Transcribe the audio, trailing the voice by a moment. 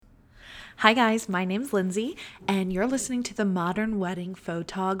Hi guys, my name's Lindsay, and you're listening to the Modern Wedding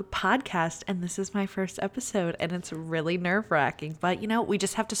Photog podcast, and this is my first episode, and it's really nerve-wracking, but we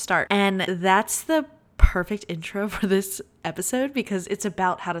just have to start. And that's the perfect intro for this episode because it's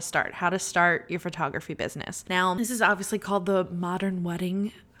about how to start your photography business. Now, this is obviously called the Modern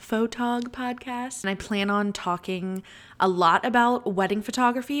Wedding Photog podcast, and I plan on talking a lot about wedding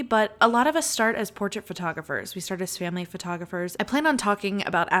photography, but a lot of us start as portrait photographers. We start as family photographers. I plan on talking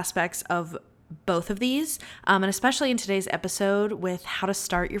about aspects of both of these, and especially in today's episode with how to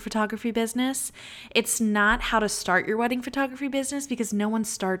start your photography business. It's not how to start your wedding photography business because no one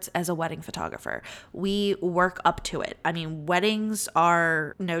starts as a wedding photographer. We work up to it. I mean, weddings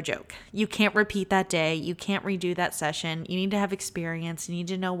are no joke. You can't repeat that day. You can't redo that session. You need to have experience. You need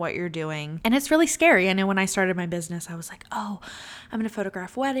to know what you're doing. And it's really scary. I know when I started my business, I was like, oh, I'm going to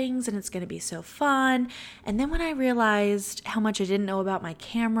photograph weddings and it's going to be so fun. And then when I realized how much I didn't know about my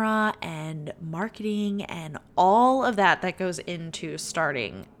camera and marketing and all of that goes into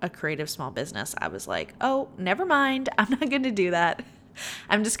starting a creative small business, I was like, oh, never mind. I'm not going to do that.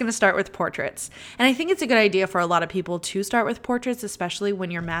 I'm just going to start with portraits. And I think it's a good idea for a lot of people to start with portraits, especially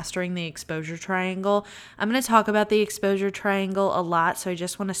when you're mastering the exposure triangle. I'm going to talk about the exposure triangle a lot. So I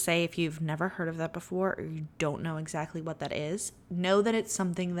just want to say, if you've never heard of that before or you don't know exactly what that is, know that it's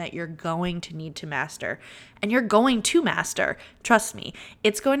something that you're going to need to master. And you're going to master. Trust me,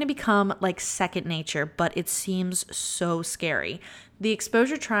 it's going to become like second nature, but it seems so scary. The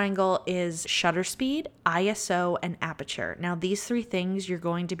exposure triangle is shutter speed, ISO, and aperture. Now, these three things you're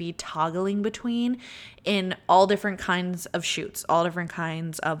going to be toggling between in all different kinds of shoots, all different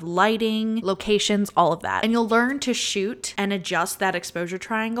kinds of lighting, locations, all of that. And you'll learn to shoot and adjust that exposure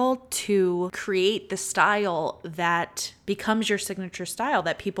triangle to create the style that becomes your signature style,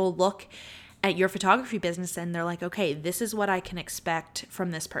 that people look at your photography business and they're like, okay, this is what I can expect from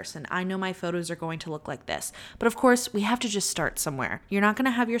this person. I know my photos are going to look like this. But of course, we have to just start somewhere. You're not going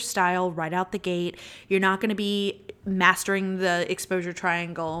to have your style right out the gate. You're not going to be mastering the exposure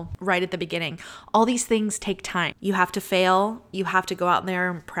triangle right at the beginning. All these things take time. You have to fail. You have to go out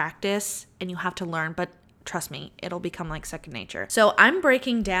there and practice, and you have to learn. But trust me, it'll become like second nature. So I'm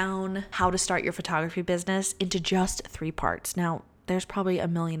breaking down how to start your photography business into just 3 parts. Now, there's probably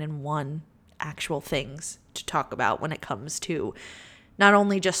 1,000,001 actual things to talk about when it comes to not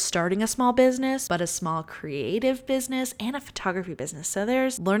only just starting a small business, but a small creative business and a photography business. So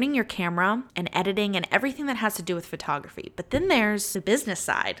there's learning your camera and editing and everything that has to do with photography. But then there's the business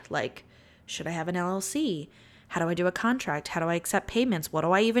side, like, should I have an LLC? How do I do a contract? How do I accept payments? What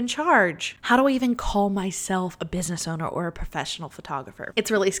do I even charge? How do I even call myself a business owner or a professional photographer?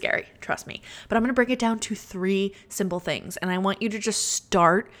 It's really scary, trust me. But I'm going to break it down to 3 simple things. And I want you to just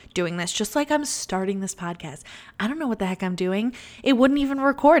start doing this, just like I'm starting this podcast. I don't know what the heck I'm doing. It wouldn't even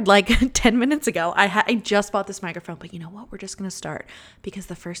record like 10 minutes ago. I just bought this microphone, but you know what? We're just going to start because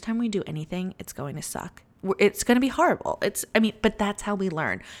the first time we do anything, it's going to suck. It's going to be horrible. But that's how we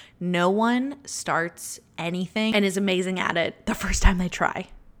learn. No one starts anything and is amazing at it the first time they try.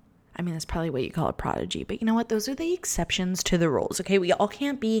 I mean, that's probably what you call a prodigy, but you know what? Those are the exceptions to the rules, okay? We all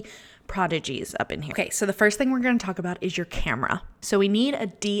can't be prodigies up in here. Okay, so the first thing we're going to talk about is your camera. So we need a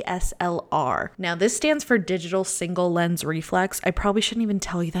DSLR. Now, this stands for digital single lens reflex. I probably shouldn't even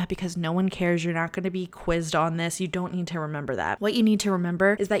tell you that because no one cares. You're not going to be quizzed on this. You don't need to remember that. What you need to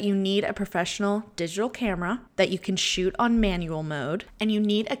remember is that you need a professional digital camera that you can shoot on manual mode, and you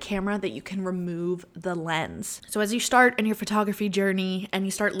need a camera that you can remove the lens. So as you start in your photography journey and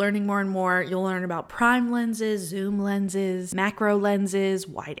you start learning more and more, you'll learn about prime lenses, zoom lenses, macro lenses,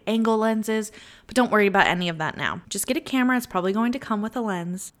 wide angle lenses, but don't worry about any of that now. Just get a camera. It's probably going to come with a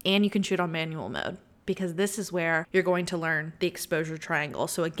lens, and you can shoot on manual mode because this is where you're going to learn the exposure triangle.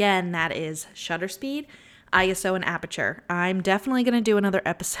 So again, that is shutter speed, ISO, and aperture. I'm definitely going to do another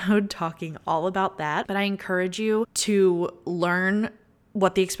episode talking all about that, but I encourage you to learn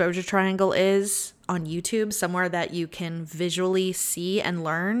what the exposure triangle is on YouTube, somewhere that you can visually see and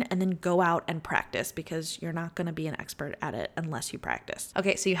learn, and then go out and practice because you're not going to be an expert at it unless you practice.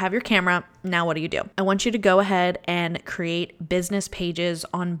 Okay, so you have your camera. Now what do? I want you to go ahead and create business pages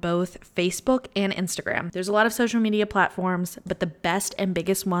on both Facebook and Instagram. There's a lot of social media platforms, but the best and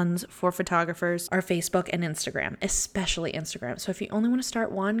biggest ones for photographers are Facebook and Instagram, especially Instagram. So if you only want to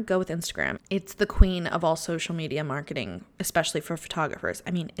start one, go with Instagram. It's the queen of all social media marketing, especially for photographers.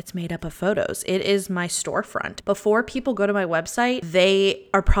 I mean, it's made up of photos. It is my storefront. Before people go to my website, they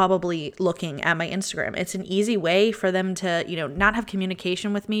are probably looking at my Instagram. It's an easy way for them to, not have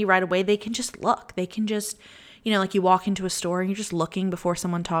communication with me right away. They can just look. They can just, Like you walk into a store and you're just looking before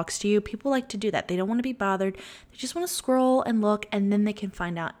someone talks to you. People like to do that. They don't want to be bothered. They just want to scroll and look, and then they can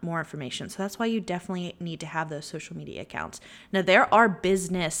find out more information. So that's why you definitely need to have those social media accounts. Now, there are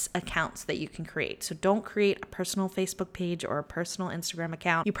business accounts that you can create. So don't create a personal Facebook page or a personal Instagram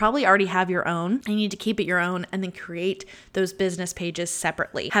account. You probably already have your own, and you need to keep it your own and then create those business pages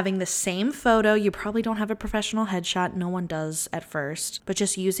separately. Having the same photo, you probably don't have a professional headshot. No one does at first, but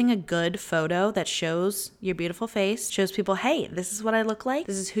just using a good photo that shows your beautiful face, shows people, hey, this is what I look like.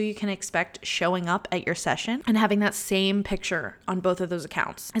 This is who you can expect showing up at your session, and having that same picture on both of those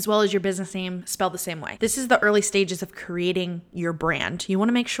accounts, as well as your business name spelled the same way. This is the early stages of creating your brand. You want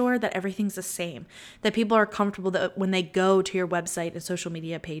to make sure that everything's the same, that people are comfortable that when they go to your website and social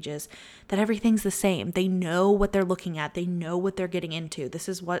media pages, that everything's the same. They know what they're looking at. They know what they're getting into. This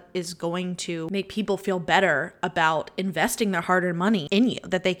is what is going to make people feel better about investing their hard-earned money in you,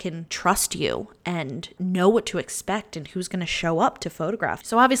 that they can trust you and know what to expect and who's going to show up to photograph.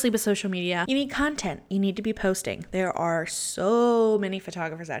 So obviously with social media, you need content. You need to be posting. There are so many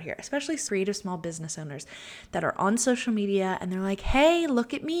photographers out here, especially creative small business owners that are on social media and they're like, hey,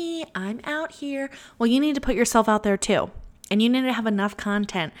 look at me. I'm out here. Well, you need to put yourself out there too. And you need to have enough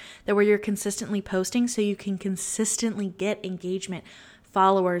content that where you're consistently posting so you can consistently get engagement,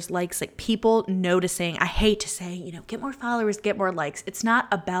 followers, likes, like people noticing. I hate to say, get more followers, get more likes. It's not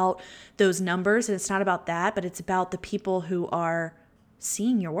about those numbers and it's not about that, but it's about the people who are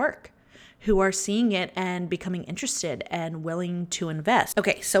seeing your work, who are seeing it and becoming interested and willing to invest.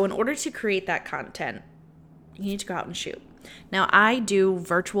 Okay, so in order to create that content, you need to go out and shoot. Now, I do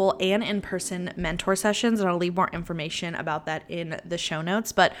virtual and in-person mentor sessions, and I'll leave more information about that in the show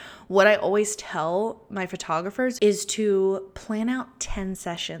notes. But what I always tell my photographers is to plan out 10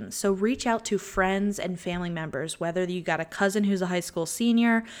 sessions. So reach out to friends and family members, whether you got a cousin who's a high school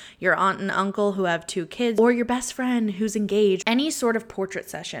senior, your aunt and uncle who have 2 kids, or your best friend who's engaged, any sort of portrait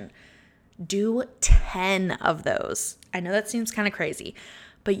session. Do 10 of those. I know that seems kind of crazy,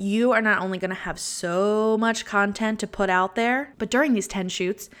 but you are not only going to have so much content to put out there, but during these 10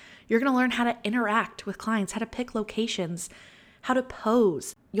 shoots, you're going to learn how to interact with clients, how to pick locations, how to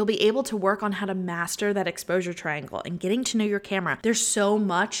pose. You'll be able to work on how to master that exposure triangle and getting to know your camera. There's so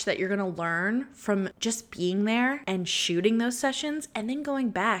much that you're going to learn from just being there and shooting those sessions and then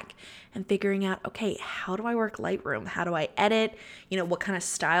going back and figuring out, okay, how do I work Lightroom? How do I edit? What kind of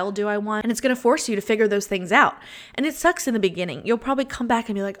style do I want? And it's going to force you to figure those things out. And it sucks in the beginning. You'll probably come back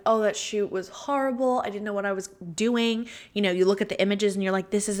and be like, oh, that shoot was horrible. I didn't know what I was doing. You look at the images and you're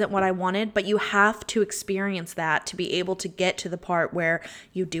like, this isn't what I wanted. But you have to experience that to be able to get to the part where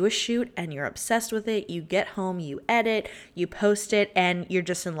you do a shoot and you're obsessed with it. You get home, you edit, you post it, and you're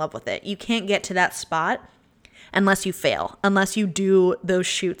just in love with it. You can't get to that spot unless you fail, unless you do those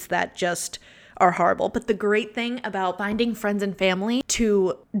shoots that just are horrible. But the great thing about finding friends and family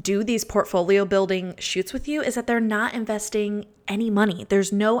to do these portfolio building shoots with you is that they're not investing any money.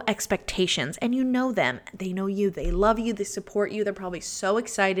 There's no expectations, and you know them. They know you. They love you. They support you. They're probably so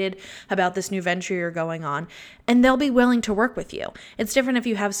excited about this new venture you're going on, and they'll be willing to work with you. It's different if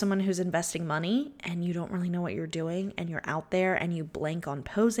you have someone who's investing money and you don't really know what you're doing and you're out there and you blank on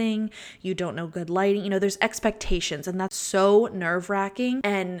posing, you don't know good lighting. There's expectations, and that's so nerve-wracking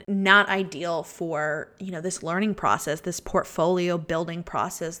and not ideal for, this learning process, this portfolio building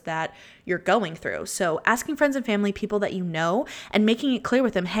process that you're going through. So asking friends and family, people that you know, and making it clear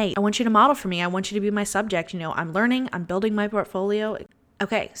with them, hey, I want you to model for me. I want you to be my subject. I'm learning, I'm building my portfolio.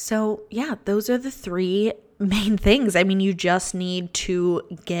 Okay, so yeah, those are the 3 main things. You just need to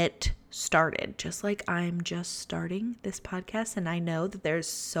get started. Just like I'm just starting this podcast and I know that there's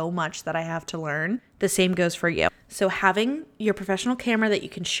so much that I have to learn, the same goes for you. So having your professional camera that you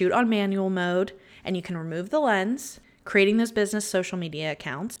can shoot on manual mode and you can remove the lens, creating those business social media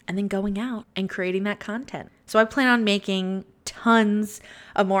accounts, and then going out and creating that content. So I plan on making tons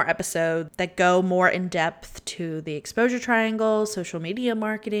of more episodes that go more in depth to the exposure triangle, social media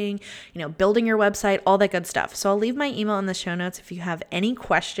marketing, building your website, all that good stuff. So I'll leave my email in the show notes if you have any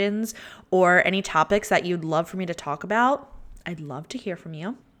questions or any topics that you'd love for me to talk about. I'd love to hear from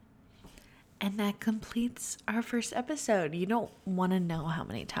you. And that completes our first episode. You don't want to know how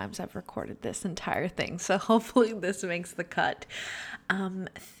many times I've recorded this entire thing, so hopefully this makes the cut.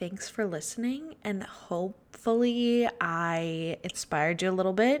 Thanks for listening, and hopefully I inspired you a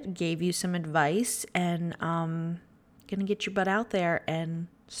little bit, gave you some advice, and gonna get your butt out there and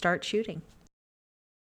start shooting.